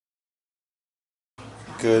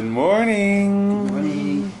Good morning. Good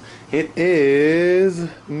morning. It is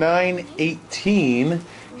 9:18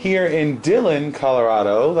 here in Dillon,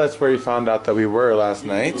 Colorado. That's where we found out that we were last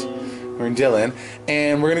night. We're in Dillon,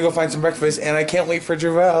 and we're gonna go find some breakfast. And I can't wait for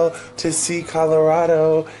Jarrell to see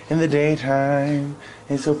Colorado in the daytime.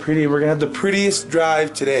 It's so pretty. We're gonna have the prettiest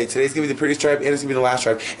drive today. Today's gonna be the prettiest drive, and it's gonna be the last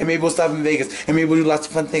drive. And maybe we'll stop in Vegas, and maybe we'll do lots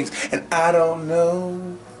of fun things. And I don't know.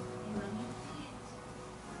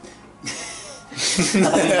 I'm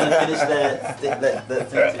gonna finish that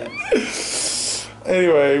sentence.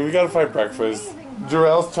 Anyway, we gotta find breakfast.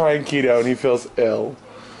 Jarrell's trying keto and he feels ill.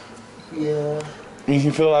 Yeah.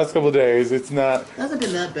 And for the last couple of days, it's not. It hasn't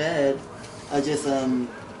been that bad. I just I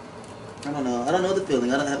don't know. I don't know the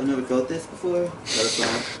feeling. I've never felt this before. That's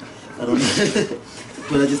wrong. I don't know.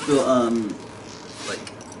 But I just feel like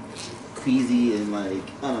queasy and like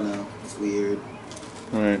I don't know. It's weird.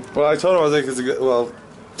 Right. Well, I told him I was like, it's a good. Well,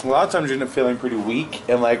 a lot of times you end up feeling pretty weak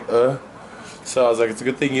and like So I was like, it's a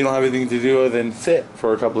good thing you don't have anything to do other than sit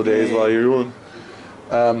for a couple of days while you're doing.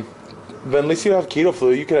 But at least you don't have keto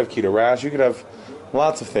flu. You could have keto rash. You could have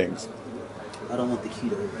lots of things. I don't want the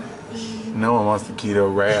keto rash. No one wants the keto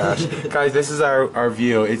rash. Guys, this is our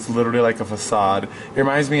view. It's literally like a facade. It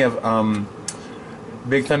reminds me of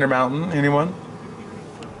Big Thunder Mountain. Anyone?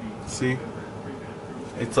 See?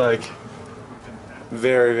 It's like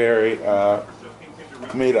very, very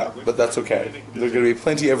made up, but that's okay. There's going to be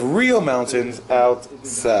plenty of real mountains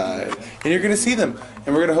outside. And you're going to see them.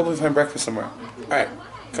 And we're going to hopefully find breakfast somewhere. Alright,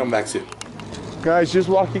 come back soon. Guys, just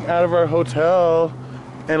walking out of our hotel.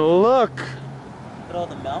 And look! Look at all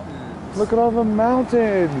the mountains. Look at all the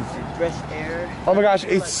mountains. And fresh air. Oh my gosh,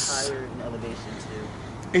 Like it's higher in elevation too.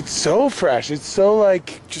 it's so fresh. It's so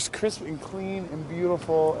like just crisp and clean and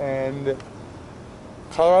beautiful, and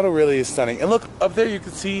Colorado really is stunning. And look up there, you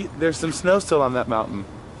can see there's some snow still on that mountain.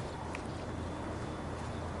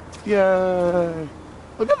 Yay!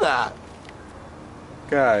 Look at that,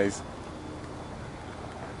 guys.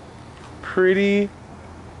 Pretty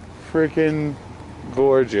freaking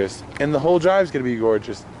gorgeous, and the whole drive's gonna be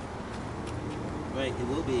gorgeous. Right, it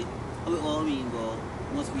will be. Well,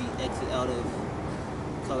 once we exit out of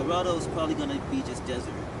Colorado, it's probably gonna be just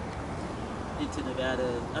desert. Into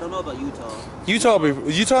Nevada. I don't know about Utah.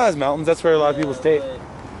 Utah has mountains. That's where a lot of people stay. But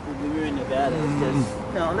when we were in Nevada, it's just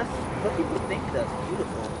some people think that's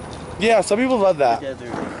beautiful. Yeah, some people love that.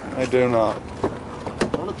 Desert. I do not.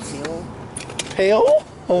 Don't look pale. Pale?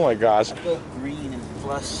 Oh my gosh. I feel green and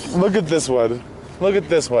flush. Look at this one. Look at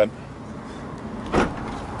this one.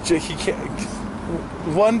 He can't.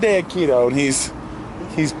 One day at keto and he's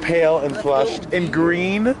pale and flushed and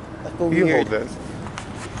green. You hold this.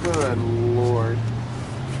 Good Lord.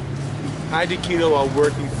 I did keto while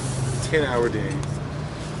working 10-hour days.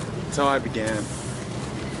 That's how I began.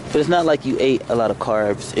 But it's not like you ate a lot of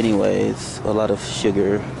carbs anyways, a lot of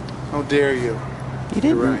sugar. How dare you? You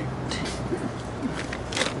didn't. You're right.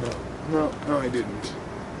 No, I didn't.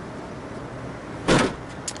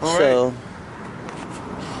 All So, right.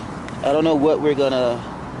 I don't know what we're gonna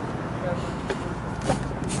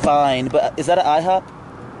find, but is that an IHOP?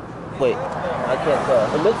 Wait, I can't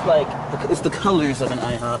tell. It looks like it's the colors of an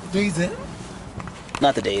IHOP. Days in?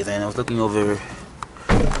 Not the Days Inn. I was looking over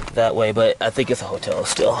that way, but I think it's a hotel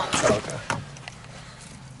still. Oh,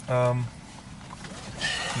 okay.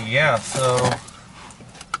 Yeah, so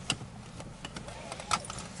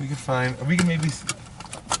we can maybe,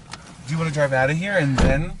 do you want to drive out of here and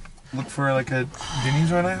then look for like a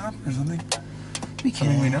Denny's or an IHOP or something? We can.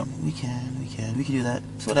 Something we know? We can do that.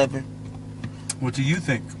 It's whatever. What do you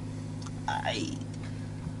think? I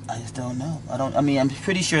just don't know. I'm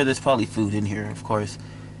pretty sure there's probably food in here, of course,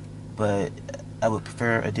 but I would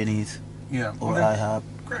prefer a Denny's or IHOP.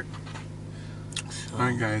 Correct. So,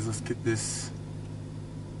 Alright guys, let's get this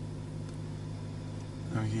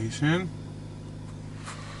navigation.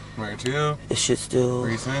 Where to? it should still.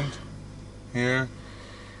 Recent. Here.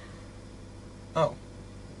 Oh,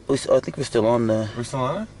 I think we're still on the. we're still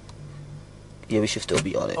on it? Yeah, we should still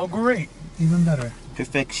be on it. Oh great. Even better.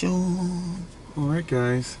 Perfection. Alright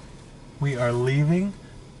guys. We are leaving.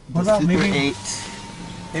 What The about Super maybe 8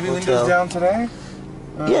 windows hotel. down today?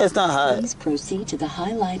 Yeah, it's not hot. Please proceed to the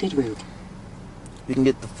highlighted route. We can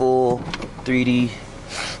get the full 3D,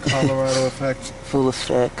 Colorado effect. full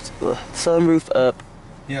effect. Sunroof up.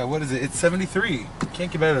 Yeah, what is it? It's 73.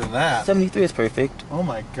 Can't get better than that. 73 is perfect. Oh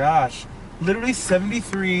my gosh. Literally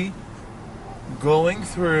 73 going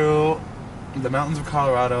through the mountains of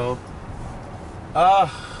Colorado. I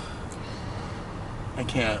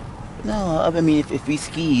can't. No, I mean if we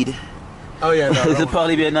skied, Oh yeah, no. This would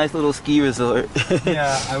probably be a nice little ski resort.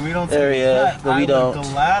 Yeah, we don't area, but we don't. I would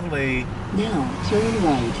gladly Now turn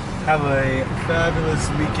right. have a fabulous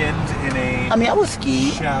weekend in a I mean, I would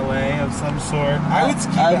ski. chalet of some sort. I would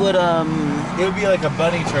ski. I would It would be like a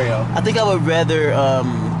bunny trail. I think I would rather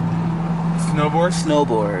Snowboard?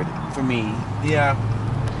 snowboard for me. Yeah.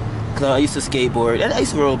 Cause I used to skateboard and I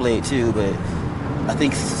used to rollerblade too, but I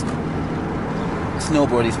think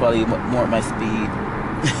snowboarding is probably more my speed.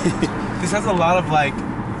 This has a lot of like,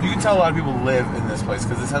 you can tell a lot of people live in this place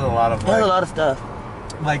because this has a lot of It has like, a lot of stuff.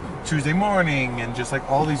 like Tuesday morning and just like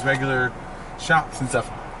all these regular shops and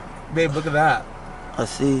stuff. Babe, look at that. I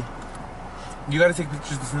see. You gotta take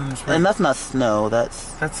pictures of in the spring. And that's not snow. That's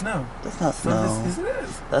snow. That's not So snow. this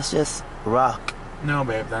is. That's just rock. No,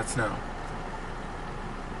 babe, that's snow.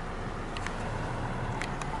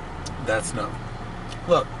 That's snow.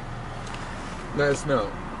 Look. That's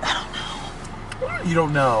snow. I don't know. You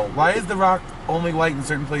don't know. Why is the rock only white in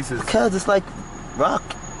certain places? Because it's like rock.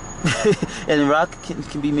 And rock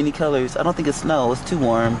can be many colors. I don't think it's snow. It's too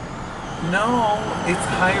warm. No, it's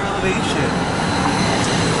higher elevation.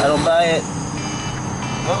 I don't buy it.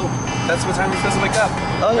 Oh, that's what time we're supposed to wake up.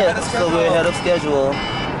 Oh yeah, Ahead of so we're ahead of schedule. At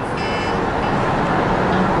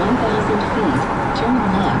 1,000 feet, turn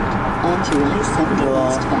left onto I-70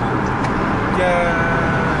 westbound. Yeah.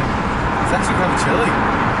 It's actually kind of chilly.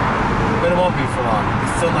 But it won't be for long.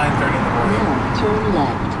 It's still 9:30 in the morning. Now turn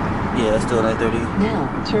left. Yeah, it's still 9:30. Now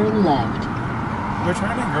turn left. We're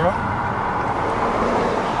turning, girl.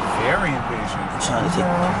 Very impatient. Trying to take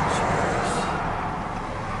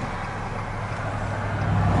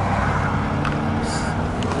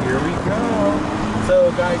Here we go.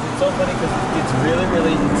 So guys, it's so funny because it's really,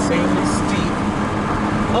 really insanely steep.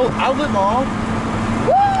 Oh, outlet mall?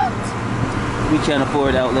 What? We can't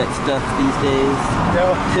afford outlet stuff these days. No,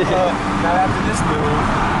 not after this move.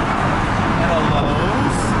 And a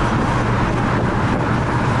Lowe's.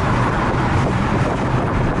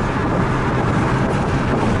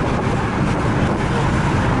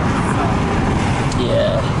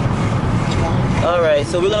 Yeah. Alright,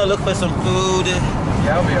 so we're gonna look for some food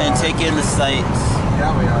Yeah, we are. and take in the sights.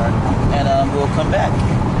 Yeah, we are. And we'll come back.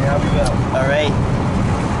 Yeah, we will. Alright.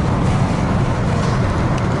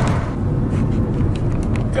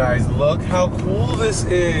 Guys, look how cool this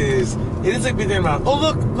is. It is like Big Thunder Mountain. Oh,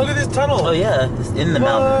 look at this tunnel. Oh yeah, it's in the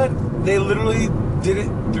mountain. What? They literally did it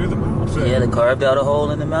through the mountain. Yeah, they carved out a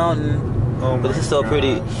hole in the mountain. Oh But this is so my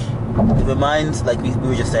pretty. gosh. It reminds, like we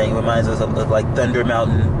were just saying, it reminds us of like Thunder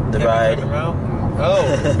Mountain, the Yeah, ride. Big Thunder Mountain.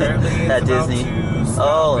 Oh, apparently it's At about Disney. to stop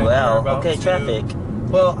Oh and wow. we're about Okay, to- traffic.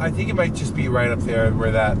 Well, I think it might just be right up there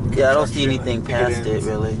where that. Yeah, I don't see construction, anything I think past it ends.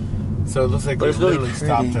 really. So it looks like But they it's really literally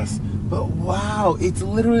stopped pretty. us. But wow, it's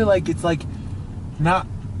literally like not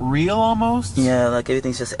real almost. Yeah, like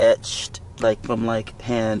everything's just etched, like from like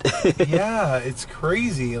hand. Yeah, it's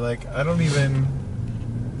crazy. Like I don't even.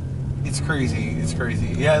 It's crazy. It's crazy.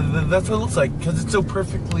 Yeah, that's what it looks like because it's so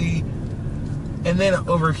perfectly. And then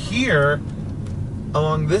over here,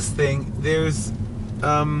 along this thing, there's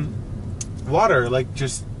water, like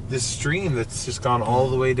just this stream that's just gone all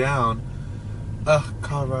the way down. Ugh,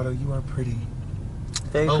 Colorado, you are pretty.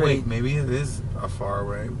 Very Oh pretty. wait, maybe it is a far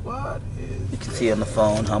away. What is? You can see on the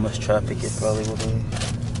phone how much traffic it probably will be.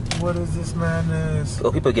 What is this madness?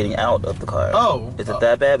 Oh, people are getting out of the car. Oh, Is it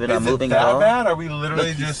that bad? They're not Is moving it at that all? bad? Are we literally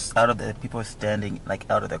Look, he's just? out of the people are standing like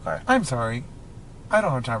out of their car. I'm sorry, I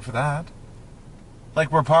don't have time for that.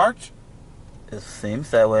 Like we're parked. It seems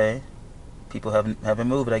that way. People haven't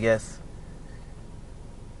moved, I guess.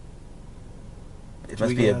 It Should we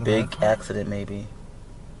must be get a out of our big car? accident, maybe.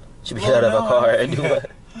 Should we Well, get out of no, a car I and do think-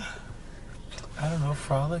 what? I don't know,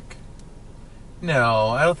 frolic. No,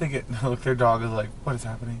 I don't think it. Look, their dog is like, what is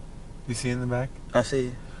happening? You see in the back? I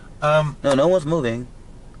see. Um, No, no one's moving.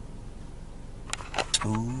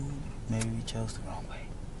 Ooh, maybe we chose the wrong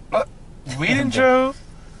way. we didn't choose.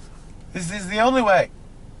 This is the only way.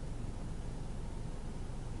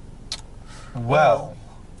 Well,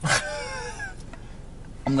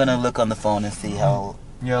 I'm gonna look on the phone and see how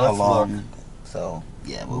yeah, how let's long. look. So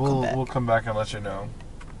yeah, we'll come back. We'll come back and let you know.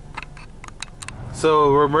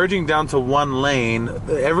 So we're merging down to one lane.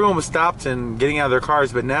 Everyone was stopped and getting out of their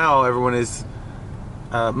cars, but now everyone is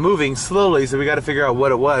moving slowly. So we got to figure out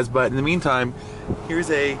what it was. But in the meantime,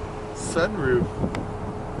 here's a sunroof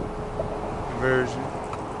version,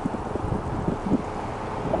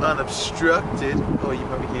 unobstructed. Oh, you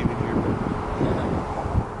probably can't even hear me.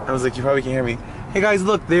 I was like, you probably can't hear me. Hey guys,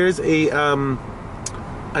 look, there's a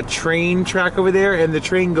train track over there, and the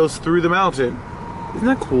train goes through the mountain. Isn't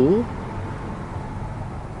that cool?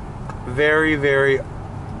 Very, very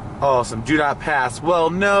awesome. Do not pass. Well,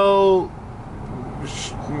 no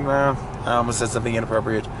Nah, I almost said something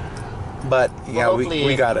inappropriate. But yeah, Well,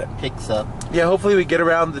 we got it. Picks up. Yeah, hopefully we get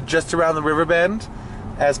around just around the river bend,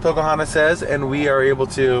 as Pocahontas says, and we are able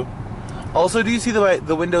to. Also, do you see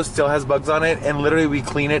the window still has bugs on it, and literally we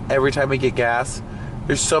clean it every time we get gas.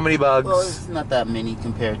 There's so many bugs. Well, it's not that many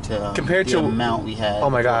compared to the amount we had. Oh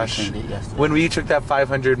my gosh! When we took that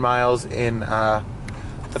 500 miles in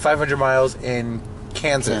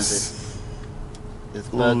Kansas.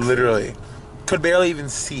 Literally, could barely even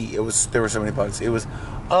see. There were so many bugs. It was.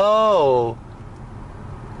 Oh,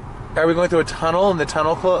 are we going through a tunnel and the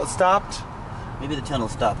tunnel stopped? Maybe the tunnel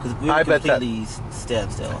stopped because we were completely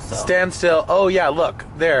standstill. So. Standstill. Oh yeah, look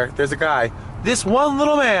there's a guy. This one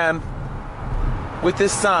little man with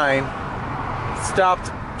this sign stopped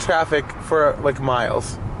traffic for like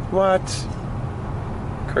miles. What?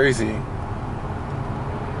 Crazy.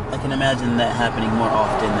 I can imagine that happening more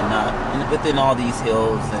often than not, and within all these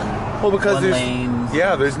hills and because lanes.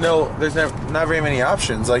 there's not very many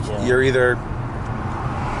options. Like you're either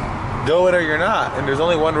going or you're not, and there's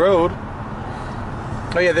only one road.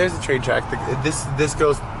 Oh yeah, there's the train track. This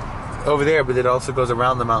goes over there, but it also goes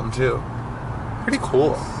around the mountain too. Pretty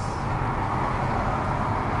cool.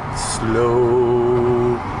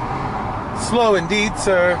 Slow indeed,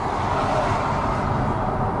 sir.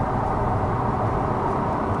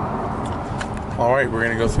 Alright, we're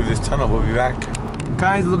gonna go through this tunnel. We'll be back.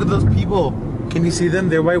 Guys, look at those people. Can you see them?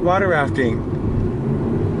 They're whitewater rafting.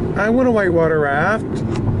 I want a whitewater raft.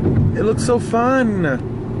 It looks so fun.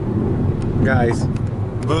 Guys,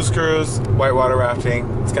 BoosCruize, whitewater rafting.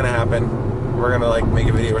 It's gonna happen. We're gonna like make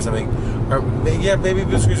a video or something. Or yeah, maybe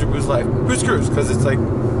BoosCruize or Boost Life. BoosCruize, because it's like,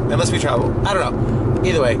 unless we travel. I don't know.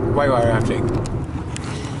 Either way, whitewater rafting.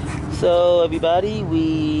 So everybody,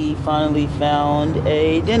 we finally found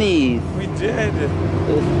a Denny's. We did.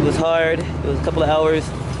 It was hard. It was a couple of hours.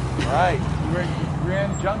 Right. We're in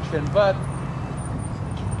Grand Junction, but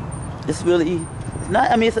it's really not.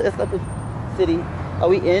 I mean, it's like a city. Are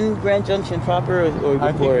we in Grand Junction proper, or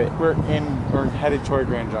before it? We're headed toward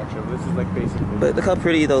Grand Junction. This is like basically. But look how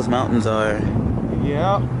pretty those mountains are.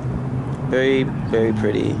 Yeah. Very, very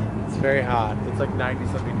pretty. It's very hot. It's like 90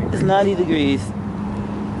 something degrees. It's 90 degrees.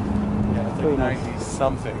 Yeah, it's like 90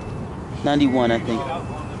 something. 91, I think.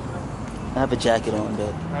 I have a jacket on,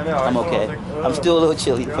 but I know, I'm okay. Like, I'm still a little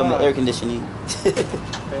chilly from the air conditioning. The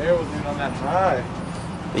air wasn't even on that high.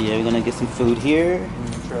 But yeah, we're gonna get some food here.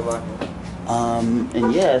 Sure luck.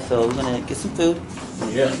 And yeah, so we're gonna get some food.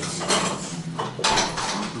 Yeah.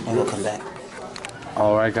 And we'll come back.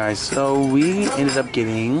 All right, guys. So we ended up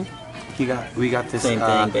getting. We got this same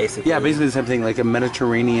thing, basically. Yeah, basically the same thing, like a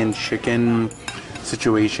Mediterranean chicken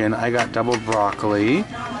situation. I got double broccoli,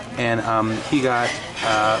 and he got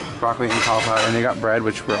broccoli and cauliflower, and they got bread,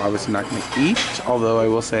 which we're obviously not going to eat. Although I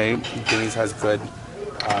will say, Denny's has good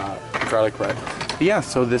garlic bread. But yeah,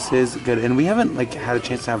 so this is good, and we haven't like had a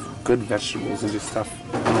chance to have good vegetables and just stuff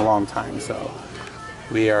in a long time. So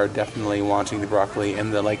we are definitely wanting the broccoli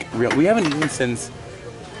and the like real. We haven't eaten since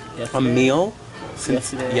a meal.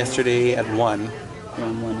 Since yesterday at 1.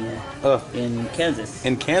 Around 1, yeah. In Kansas.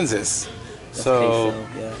 In Kansas. That's so,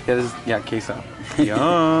 queso, yeah, queso.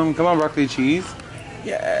 Yum. Come on, broccoli cheese.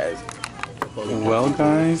 Yes. Well,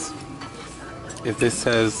 guys, if this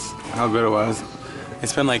says how good it was,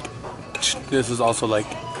 it's been like, this was also like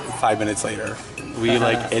 5 minutes later. We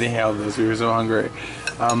like inhaled this. We were so hungry.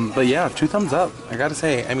 But yeah, 2 thumbs up. I gotta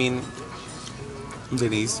say, I mean,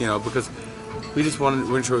 Denny's, you know, because we just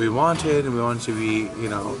weren't sure what we wanted, and we wanted to be, you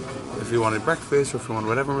know, if we wanted breakfast or if we wanted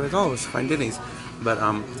whatever, we're like, oh, let's find Denny's. But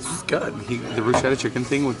this was good. The bruschetta chicken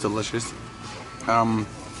thing was delicious. And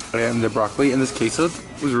the broccoli and this queso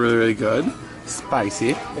was really, really good.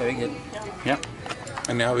 Spicy. Very good. Yep.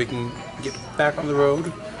 And now we can get back on the road,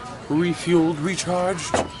 refueled,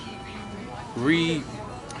 recharged,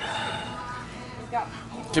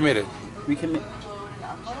 committed.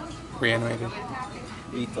 Reanimated.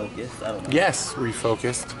 Refocused. I don't know. Yes,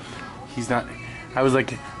 refocused. He's not. I was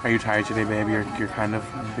like, "Are you tired today, baby?" You're kind of.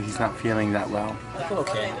 But he's not feeling that well. I feel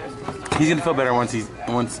okay. He's gonna feel better once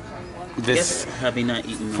this having not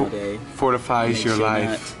eaten all day fortifies your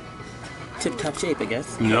life. Tip top shape, I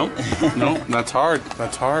guess. Nope. Nope. That's hard.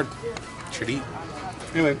 That's hard. Should eat.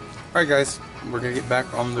 Anyway, all right, guys. We're gonna get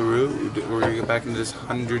back on the road. We're gonna get back into this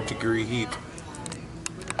 100-degree heat.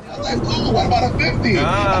 What about a 50?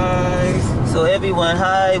 Guys. So everyone,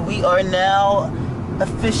 hi. We are now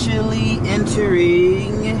officially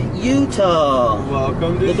entering Utah.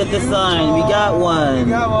 Welcome to Look at the Utah. sign. We got one.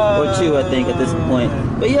 We got one. Or 2, I think, at this point.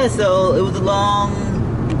 But yeah, so it was a long,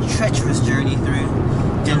 treacherous journey through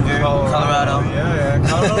Denver, Colorado. Yeah.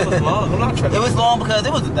 Colorado was long. I'm not trying to. It was long because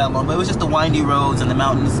it wasn't that long, but it was just the windy roads and the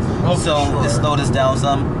mountains. Oh, so sure. it slowed us down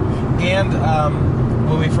some. And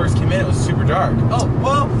when we first came in, it was super dark. Oh,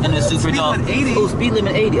 well. And it's super dark. Speed limit 80. Oh, speed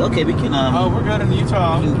limit 80. Okay, we can. Oh, we're good in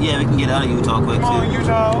Utah. Yeah, we can get out of Utah quick Come on, too.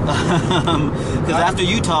 Utah. Because after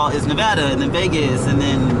Utah is Nevada, and then Vegas, and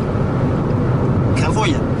then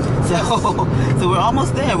California. So we're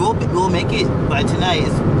almost there. We'll make it by tonight.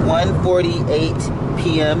 It's 1:48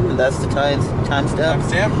 p.m. That's the time stamp.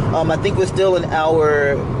 Timestamp? I think we're still an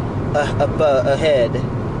hour ahead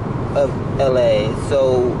of LA.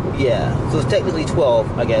 So yeah. So it's technically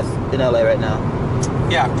 12, I guess, in LA right now.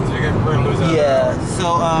 Yeah, because we're gonna lose that. Yeah.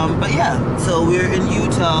 So but yeah. So we're in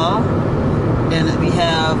Utah, and we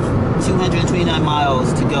have 229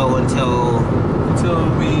 miles to go until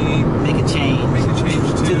we make a change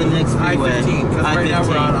to the next freeway. I-15, because right now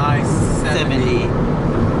we're on I-70.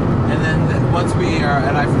 And then once we are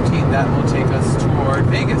at I-15, that will take us toward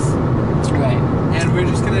Vegas. Right. And we're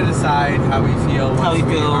just going to decide how we feel once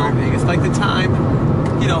we are in Vegas. Like the time,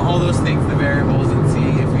 all those things, the variables, and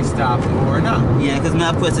see if we stop or not. Yeah, because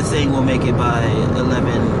MapQuest is saying we'll make it by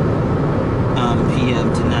 11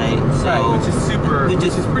 p.m. tonight. So, right, which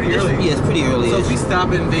is pretty early. Yeah, it's pretty early. So if we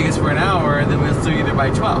stop in Vegas for an hour, then we'll still get there by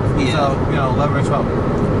 12. Yeah. So, 11 or 12.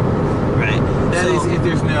 Right. That is if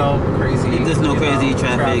there's no crazy... If there's no crazy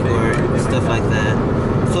traffic or stuff like that.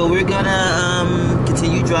 So we're gonna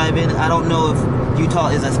continue driving. I don't know if Utah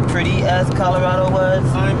is as pretty as Colorado was.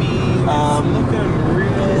 I mean,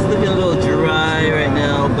 it's looking a little dry right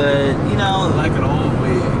now, but like an old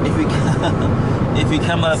wig. If we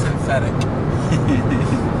come up synthetic.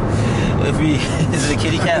 Is it a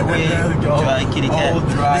kitty cat wig? Dry kitty cat.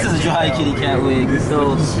 This is a dry kitty cat wig.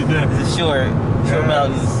 So it's short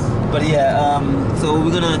mountains. But yeah, so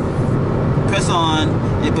we're gonna press on.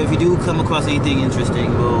 But if we do come across anything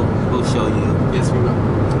interesting, we'll show you. Yes, we will.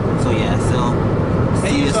 So yeah,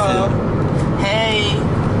 see you soon. Hey.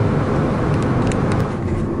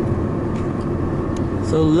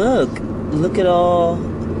 So look at all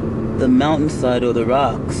the mountainside or the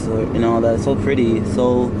rocks and all that. It's so pretty.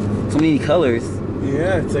 So many colors.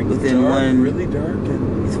 Yeah, it's like within dark, one. really dark,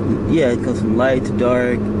 and yeah, it goes from light to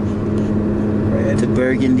dark, red to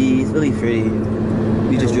burgundy. It's really pretty.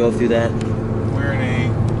 We just drove through that.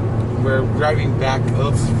 We're driving back. It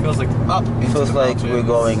feels like up. Into feels the like mountains. we're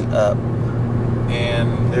going up.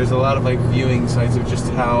 And there's a lot of viewing sites of just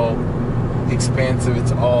how expansive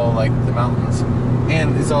it's all, like the mountains.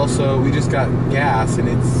 And it's also, we just got gas, and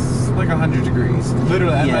it's like 100 degrees.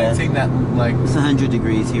 Literally, I'm not even saying that like... It's 100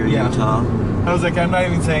 degrees here in Utah. I was like, I'm not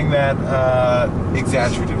even saying that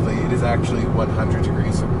exaggeratively. It is actually 100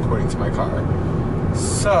 degrees according to my car.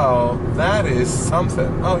 So, that is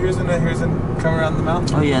something. Oh, here's an come around the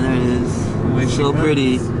mountain. Oh yeah, there it is. So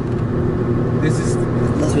pretty.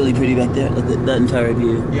 That's really pretty back there, that entire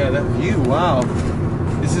view. Yeah, that view, wow.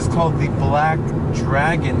 This is called the Black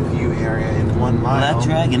Dragon View area in 1 mile. Black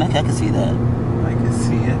Dragon, I can see that. I can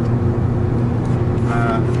see it.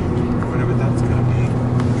 Whatever that's going to be.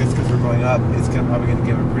 I guess because we're going up, it's probably going to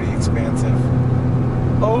give a pretty expansive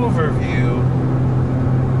overview.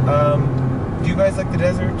 Do you guys like the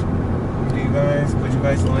desert? Would you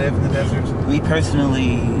guys live in the desert? We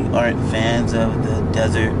personally aren't fans of the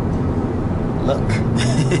desert look.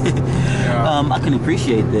 Yeah. I can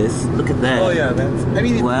appreciate this. Look at that. Oh yeah,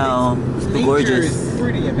 wow, it's nature gorgeous. Is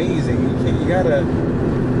pretty amazing. You gotta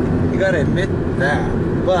admit that.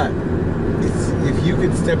 But if you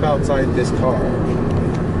could step outside this car,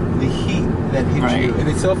 the heat that hits you, and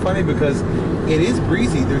it's so funny because it is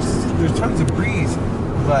breezy. There's tons of breeze,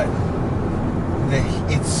 but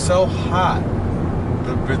it's so hot.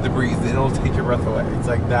 The breeze, it'll take your breath away. It's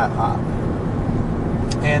like that hot.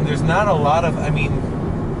 And there's not a lot of,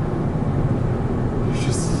 there's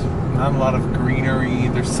just not a lot of greenery.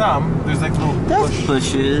 There's like little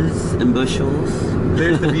bushes and bushels.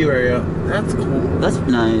 There's the view area. That's cool. That's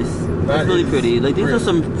nice. That's really pretty. Like, these are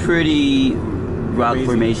some pretty rock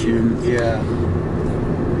formations. Yeah.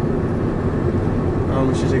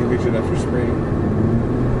 We should take a picture of that for spring.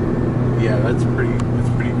 Yeah, that's pretty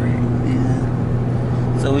great.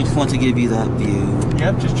 Yeah. So we just want to give you that view.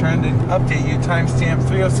 Yep, just trying to update you. Timestamp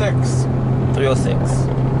 306.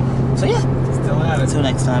 306. So yeah. Still at it. Until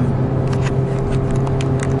next time.